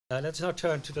Let's now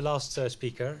turn to the last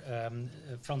speaker,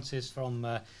 Francis from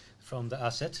the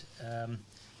Asset.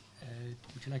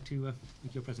 Would you like to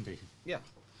make your presentation? Yeah.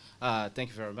 Thank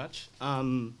you very much.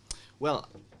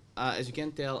 As you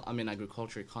can tell, I'm an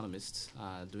agriculture economist,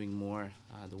 doing more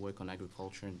the work on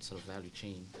agriculture and sort of value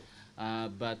chain.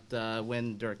 But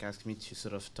when Dirk asked me to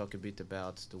sort of talk a bit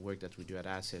about the work that we do at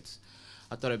Assets,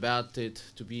 I thought about it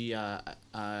to be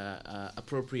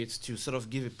appropriate to sort of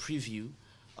give a preview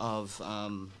of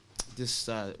this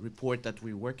report that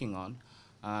we're working on.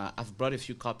 I've brought a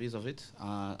few copies of it.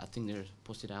 I think they're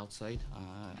posted outside.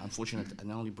 Unfortunately,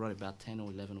 I only brought about 10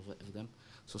 or 11 of them,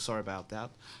 so sorry about that.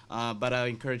 But I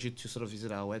encourage you to sort of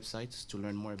visit our website to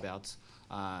learn more about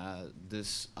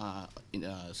this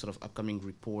sort of upcoming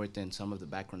report and some of the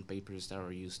background papers that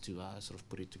are used to sort of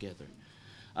put it together.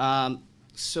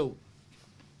 So,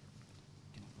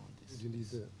 can I go on this? You need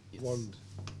the Yes. wand.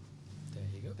 There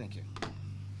you go. Thank you.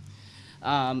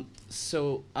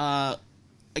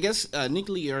 I guess Nick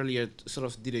Lee earlier sort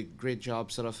of did a great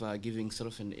job sort of giving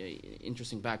sort of an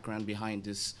interesting background behind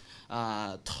this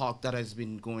talk that has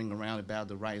been going around about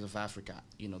the rise of Africa.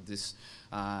 You know, this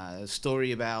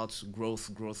story about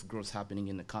growth happening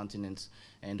in the continent,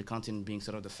 and the continent being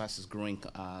sort of the fastest growing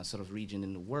sort of region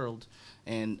in the world.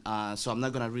 And so I'm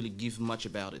not going to really give much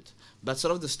about it. But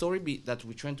sort of the story that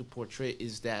we're trying to portray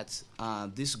is that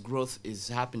this growth is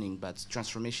happening, but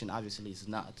transformation obviously is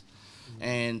not.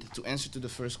 And to answer to the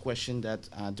first question that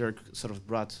Dirk sort of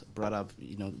brought up,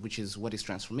 you know, which is what is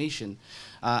transformation?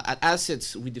 At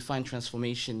Assets, we define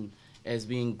transformation as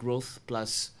being growth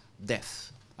plus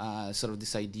death, sort of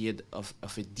this idea of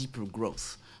a deeper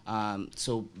growth.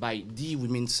 So by D, we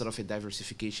mean sort of a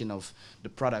diversification of the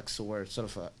products or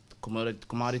sort of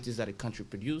commodities that a country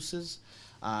produces.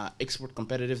 Export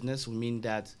competitiveness, we mean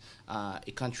that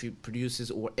a country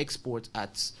produces or exports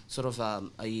at sort of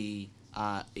a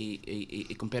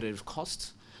competitive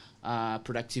cost.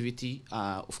 Productivity,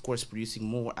 of course, producing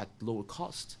more at lower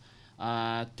cost.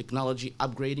 Technology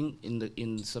upgrading in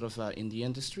the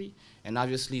industry, and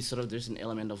obviously sort of there's an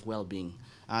element of well-being.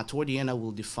 Toward the end, I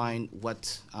will define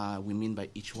what we mean by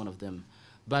each one of them.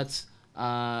 But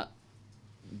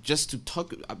just to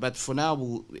talk, but for now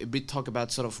we'll a bit talk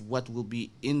about sort of what will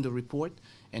be in the report,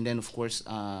 and then of course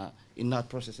in that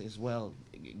process as well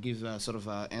give sort of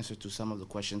answer to some of the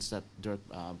questions that Dirk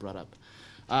brought up.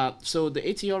 So the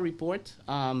ATR report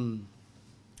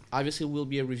obviously will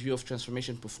be a review of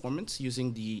transformation performance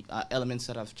using the elements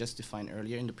that I've just defined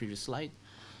earlier in the previous slide.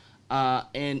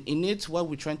 And in it, what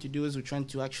we're trying to do is we're trying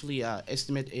to actually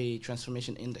estimate a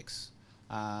transformation index,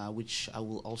 which I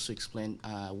will also explain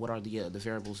what are the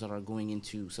variables that are going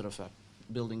into sort of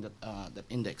building that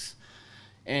index.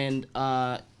 And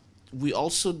we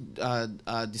also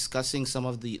discussing some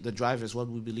of the drivers, what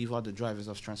we believe are the drivers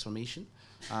of transformation.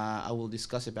 I will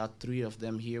discuss about 3 of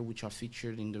them here, which are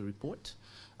featured in the report,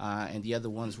 and the other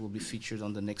ones will be featured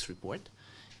on the next report.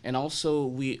 And also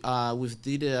we and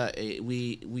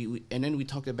then we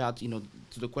talked about, you know,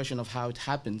 to the question of how it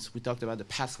happens. We talked about the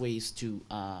pathways to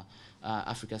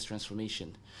Africa's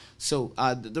transformation. So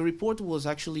the report was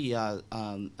actually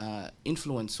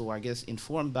influenced, or I guess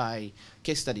informed by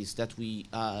case studies that we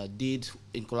did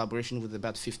in collaboration with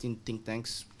about 15 think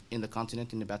tanks in the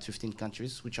continent in about 15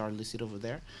 countries, which are listed over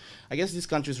there. I guess these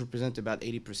countries represent about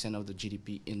 80% of the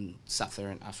GDP in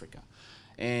Sub-Saharan Africa.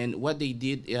 And what they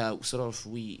did,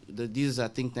 these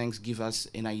think tanks give us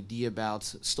an idea about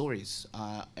stories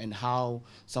and how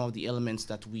some of the elements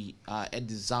that we had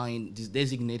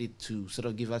designated to sort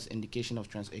of give us indication of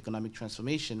economic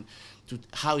transformation, to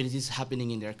how it is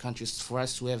happening in their countries, for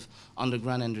us to have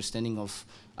underground understanding of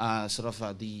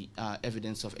the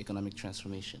evidence of economic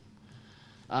transformation.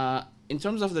 In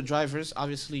terms of the drivers,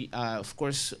 obviously, of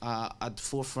course, at the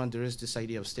forefront there is this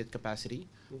idea of state capacity,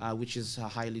 which is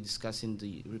highly discussed in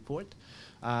the report.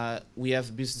 We have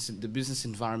the business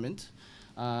environment,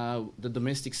 the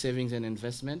domestic savings and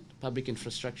investment, public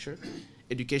infrastructure,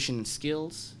 education and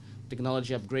skills,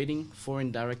 technology upgrading,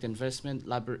 foreign direct investment,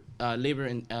 labor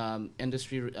and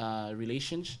industry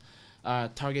relations,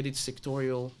 targeted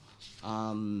sectorial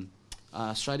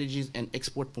strategies, and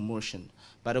export promotion.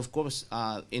 But of course,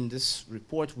 in this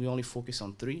report, we only focus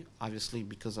on 3, obviously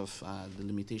because of the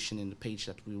limitation in the page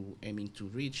that we were aiming to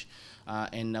reach.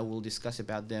 And I will discuss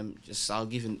about them. I'll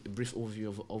give a brief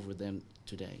overview over them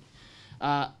today.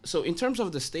 So in terms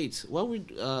of the states,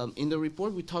 in the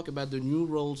report, we talk about the new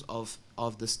roles of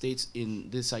the states in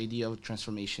this idea of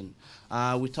transformation.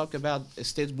 We talk about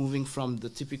states moving from the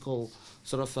typical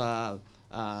sort of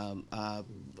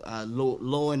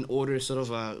law and order sort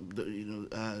of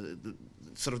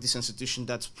sort of this institution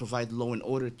that provide law and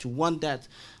order to one that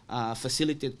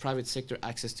facilitate private sector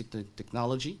access to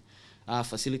technology,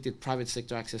 facilitate private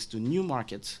sector access to new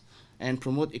markets, and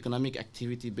promote economic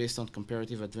activity based on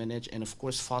comparative advantage, and of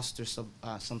course foster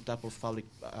some type of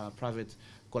public-private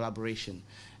collaboration.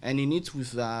 And in it, we've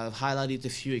highlighted a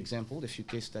few examples, a few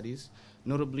case studies.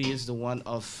 Notably is the one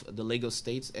of the Lagos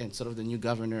State and sort of the new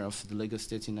governor of the Lagos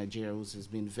State in Nigeria, who has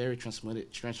been very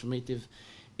transformative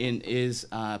in his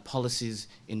policies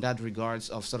in that regards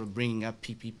of sort of bringing up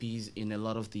PPPs in a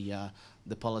lot of the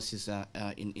policies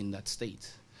in that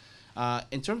state.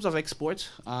 In terms of export,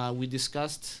 we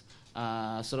discussed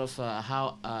how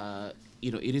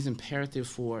it is imperative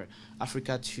for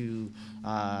Africa to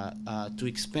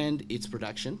expand its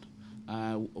production,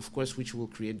 of course, which will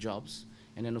create jobs,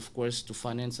 and then of course to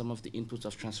finance some of the inputs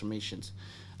of transformations.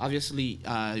 Obviously,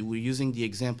 we're using the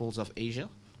examples of Asia,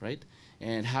 right,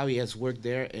 and how it has worked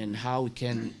there, and how we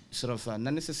can sort of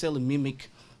not necessarily mimic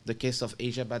the case of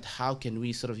Asia, but how can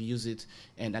we sort of use it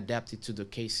and adapt it to the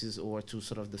cases or to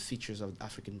sort of the features of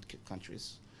African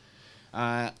countries.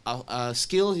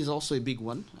 Skills is also a big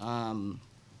one.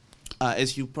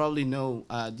 As you probably know,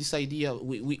 this idea,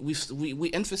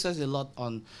 we emphasize a lot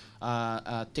on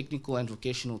technical and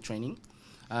vocational training.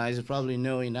 As you probably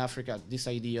know, in Africa, this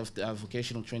idea of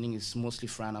vocational training is mostly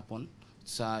frowned upon.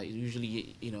 It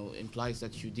usually, implies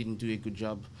that you didn't do a good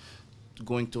job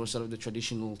going towards sort of the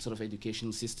traditional sort of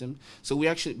educational system. So we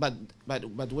actually, but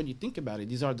when you think about it,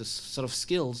 these are the sort of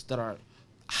skills that are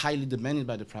highly demanded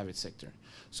by the private sector.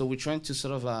 So we're trying to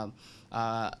sort of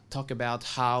talk about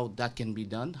how that can be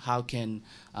done, how can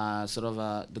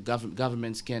the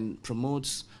governments can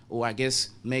promote, or I guess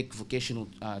make vocational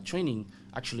training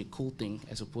actually a cool thing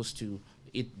as opposed to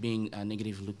it being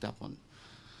negatively looked upon.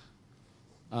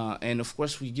 And of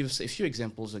course, we give a few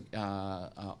examples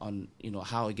on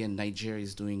how again Nigeria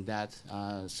is doing that.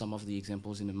 Some of the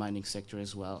examples in the mining sector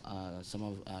as well. Some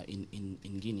of in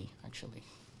Guinea actually.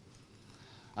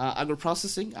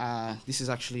 Agro-processing, this is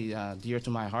actually dear to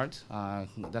my heart.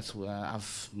 That's where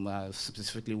I've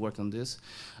specifically worked on this.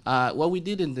 What we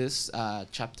did in this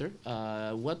chapter,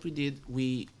 what we did,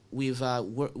 we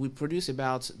produced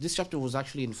about, this chapter was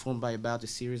actually informed by about a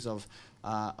series of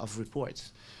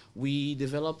reports. We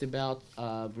developed about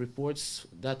reports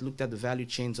that looked at the value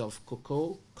chains of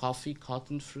cocoa, coffee,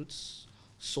 cotton, fruits,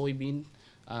 soybean,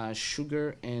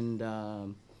 sugar, and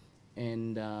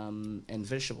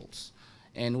vegetables.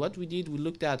 And what we did, we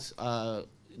looked at,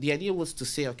 the idea was to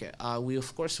say, okay, we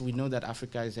know that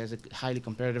Africa has a highly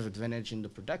comparative advantage in the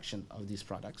production of these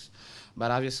products, but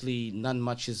obviously not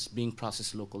much is being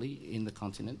processed locally in the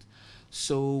continent.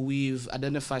 So we've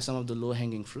identified some of the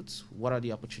low-hanging fruits. What are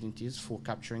the opportunities for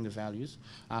capturing the values?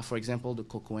 For example, the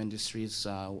cocoa industry is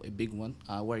a big one,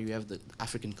 where you have the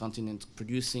African continent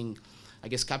producing, I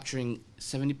guess, capturing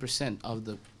 70% of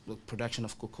the production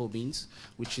of cocoa beans,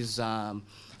 which is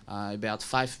about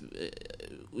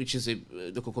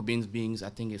the cocoa beans being, I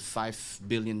think, a $5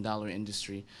 billion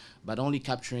industry, but only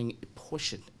capturing a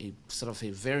portion, a sort of a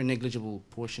very negligible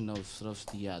portion of sort of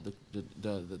the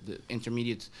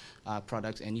intermediate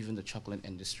products and even the chocolate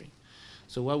industry.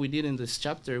 So what we did in this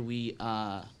chapter, we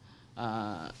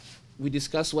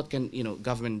discussed what can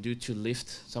government do to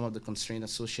lift some of the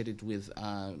constraints associated with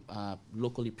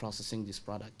locally processing this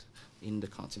product in the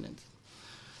continent.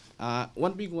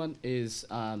 One big one is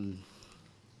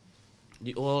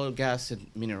the oil, gas, and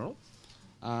mineral.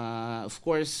 Of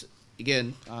course,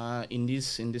 again, in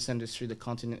this industry, the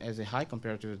continent has a high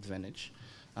comparative advantage.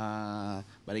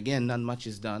 But again, not much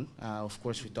is done. Of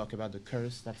course, we talk about the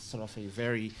curse. That's sort of a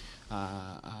very,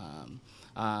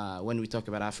 when we talk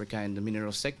about Africa and the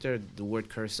mineral sector, the word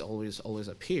curse always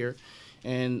appear.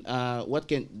 And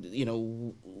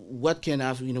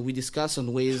we discuss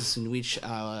on ways in which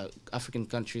African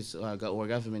countries or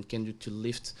government can do to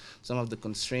lift some of the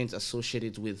constraints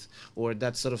associated with, or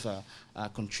that sort of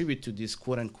contribute to this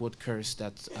quote-unquote curse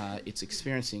that it's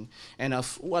experiencing. And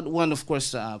one, of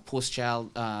course, poster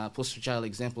child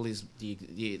example is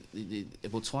the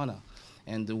Botswana,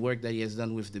 and the work that he has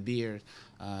done with the beer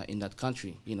in that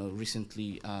country.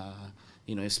 Recently.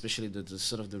 Especially the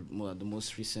sort of the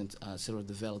most recent sort of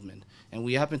development. And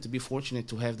we happen to be fortunate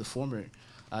to have the former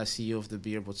CEO of the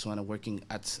beer Botswana working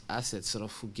at Asset, sort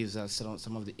of, who gives us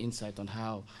some of the insight on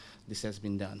how this has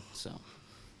been done. So,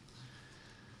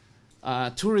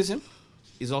 tourism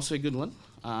is also a good one.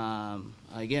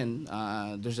 Again,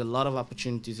 there's a lot of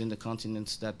opportunities in the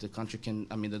continents that the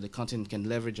continent can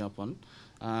leverage upon.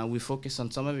 We focus on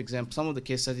some of the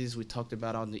case studies we talked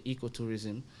about on the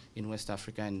ecotourism in West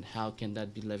Africa and how can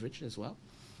that be leveraged as well,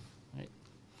 right?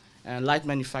 and light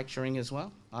manufacturing as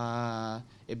well. A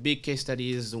big case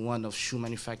study is the one of shoe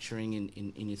manufacturing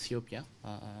in Ethiopia.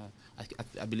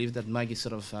 I believe that Maggie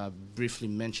sort of briefly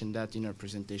mentioned that in her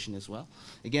presentation as well.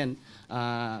 Again,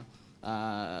 Africa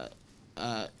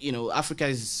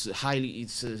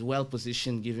is well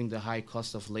positioned given the high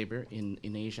cost of labor in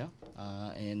Asia,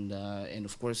 and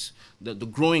of course the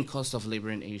growing cost of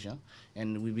labor in Asia.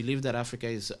 And we believe that Africa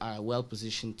is well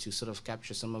positioned to sort of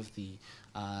capture some of the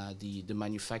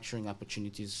manufacturing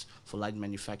opportunities for light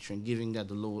manufacturing, given that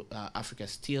Africa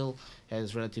still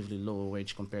has relatively lower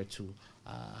wage compared to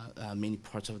many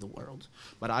parts of the world.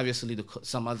 But obviously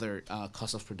some other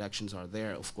cost of productions are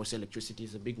there. Of course, electricity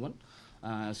is a big one.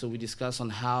 So we discuss on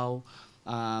how,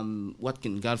 what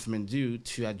can government do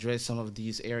to address some of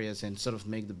these areas and sort of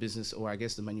make the business, or I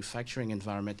guess the manufacturing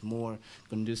environment, more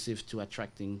conducive to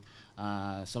attracting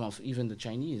some of even the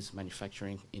Chinese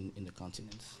manufacturing in the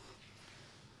continent.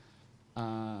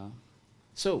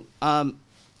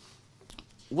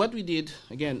 What we did,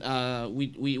 again,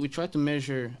 we tried to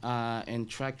measure and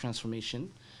track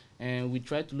transformation. And we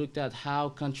tried to look at how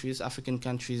countries, African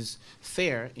countries,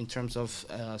 fare in terms of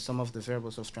some of the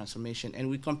variables of transformation. And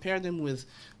we compare them with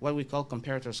what we call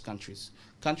comparators countries.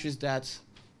 Countries that,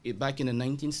 back in the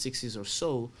 1960s or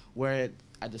so, were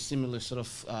at a similar sort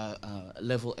of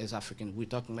level as African. We're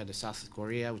talking about the South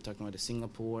Korea, we're talking about the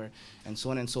Singapore, and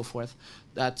so on and so forth.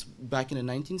 That back in the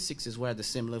 1960s were at the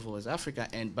same level as Africa,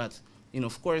 but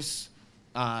of course,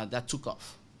 that took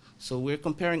off. So we're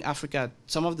comparing Africa,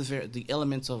 some of the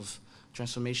elements of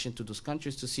transformation to those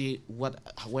countries to see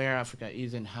where Africa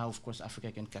is and how, of course,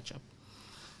 Africa can catch up.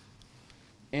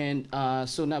 And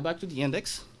so now back to the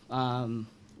index.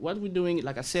 What we're doing,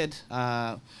 like I said,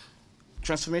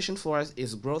 transformation for us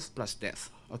is growth plus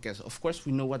death. Okay, so of course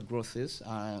we know what growth is.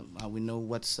 We know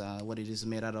what it is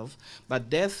made out of. But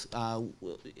death,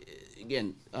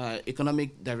 again,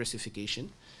 economic diversification.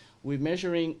 We're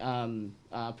measuring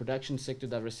production sector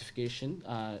diversification,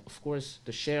 of course,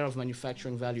 the share of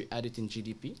manufacturing value added in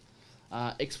GDP,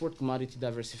 export commodity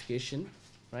diversification,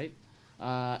 right?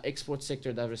 Export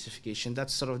sector diversification.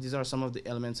 These are some of the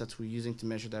elements that we're using to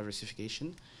measure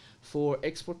diversification. For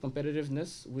export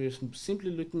competitiveness, we're simply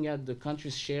looking at the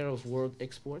country's share of world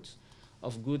exports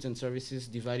of goods and services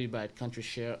divided by a country's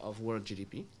share of world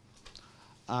GDP.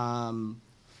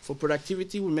 For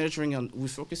productivity, we're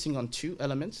focusing on two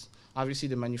elements. Obviously,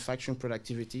 the manufacturing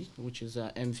productivity, which is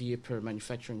MVA per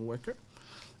manufacturing worker,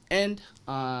 and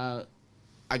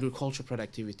agriculture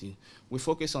productivity. We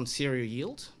focus on cereal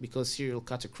yield because cereal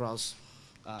cut across,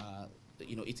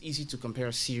 it's easy to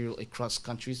compare cereal across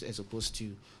countries as opposed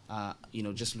to,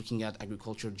 just looking at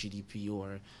agricultural GDP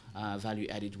or value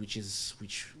added, which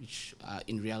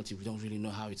in reality we don't really know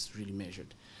how it's really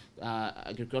measured.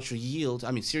 Agricultural yield,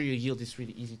 cereal yield is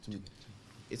really easy to.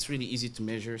 It's really easy to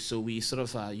measure, so we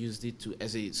sort of used it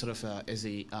as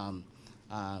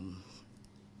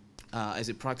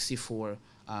a proxy for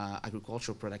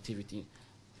agricultural productivity.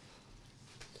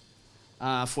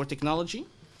 For technology,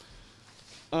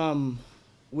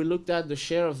 we looked at the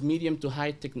share of medium to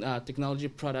high technology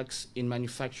products in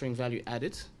manufacturing value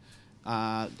added.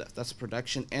 That's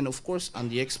production, and of course on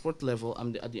the export level,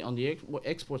 on the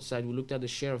export side, we looked at the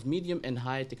share of medium and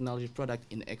high technology product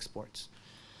in exports.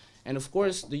 And of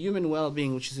course, the human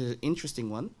well-being, which is an interesting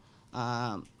one,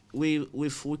 we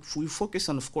focus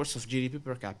on, of course, of GDP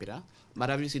per capita,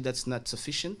 but obviously that's not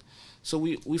sufficient. So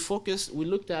we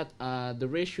looked at the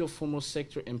ratio of formal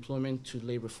sector employment to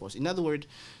labor force. In other words,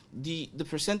 the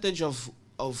percentage of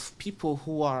people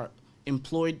who are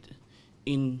employed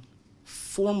in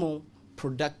formal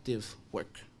productive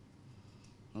work.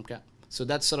 Okay. So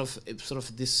that's sort of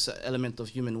this element of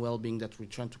human well-being that we're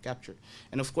trying to capture.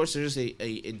 And of course, there's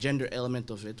a gender element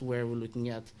of it where we're looking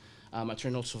at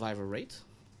maternal survival rate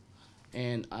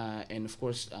and of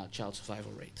course, child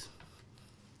survival rate.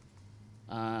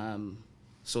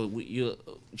 So we're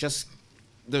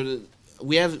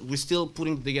still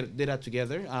putting the data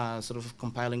together, sort of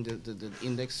compiling the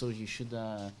index. So you should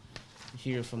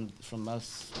hear from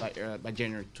us by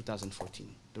January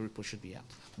 2014. The report should be out.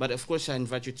 But of course, I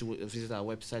invite you to visit our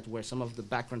website where some of the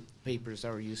background papers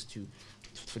are used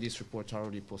for this report are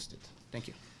already posted. Thank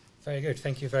you. Very good.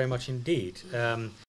 Thank you very much indeed.